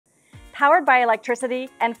Powered by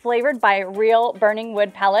electricity and flavored by real burning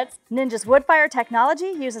wood pellets, Ninja's Woodfire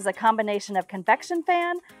technology uses a combination of convection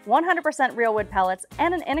fan, 100% real wood pellets,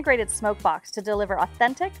 and an integrated smoke box to deliver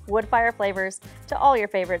authentic woodfire flavors to all your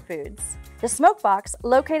favorite foods. The smoke box,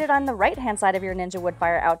 located on the right-hand side of your Ninja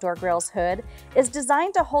Woodfire outdoor grill's hood, is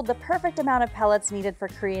designed to hold the perfect amount of pellets needed for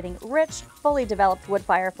creating rich, fully developed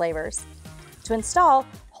woodfire flavors. To install,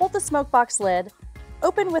 hold the smoke box lid,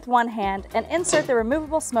 open with one hand, and insert the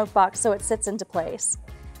removable smoke box so it sits into place.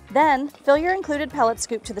 Then, fill your included pellet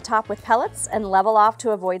scoop to the top with pellets and level off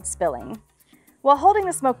to avoid spilling. While holding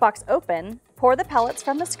the smoke box open, pour the pellets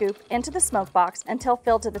from the scoop into the smoke box until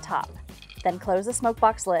filled to the top. Then close the smoke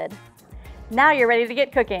box lid. Now you're ready to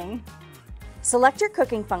get cooking. Select your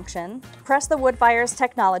cooking function, press the Woodfire's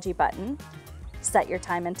technology button, set your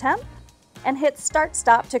time and temp, and hit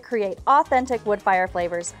Start-Stop to create authentic woodfire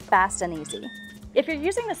flavors fast and easy. If you're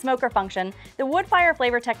using the smoker function, the Woodfire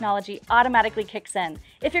flavor technology automatically kicks in.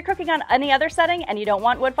 If you're cooking on any other setting and you don't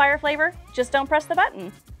want Woodfire flavor, just don't press the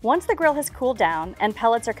button. Once the grill has cooled down and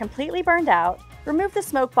pellets are completely burned out, remove the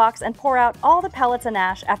smoke box and pour out all the pellets and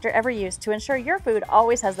ash after every use to ensure your food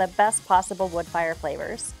always has the best possible woodfire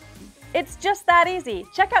flavors. It's just that easy.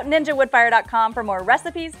 Check out ninjawoodfire.com for more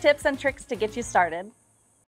recipes, tips, and tricks to get you started.